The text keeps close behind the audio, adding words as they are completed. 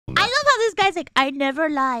guy's like, I never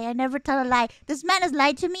lie. I never tell a lie. This man has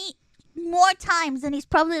lied to me more times than he's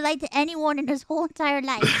probably lied to anyone in his whole entire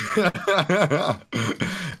life.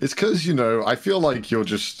 It's because, you know, I feel like you're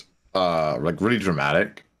just like really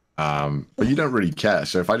dramatic, but you don't really care.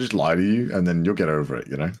 So if I just lie to you, and then you'll get over it,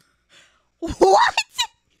 you know. What?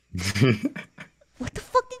 What the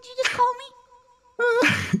fuck did you just call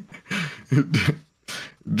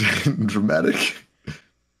me? Dramatic.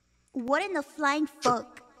 What in the flying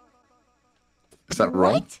fuck? Is that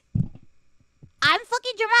wrong? I'm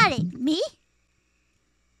fucking dramatic. Me?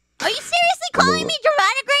 Are you seriously calling me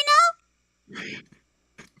dramatic right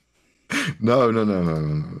now? No.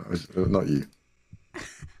 Not you.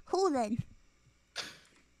 Who then?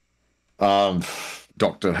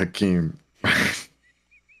 Dr. Hakim.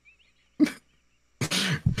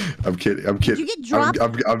 I'm kidding. Did you get dropped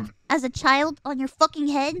as a child on your fucking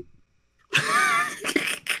head?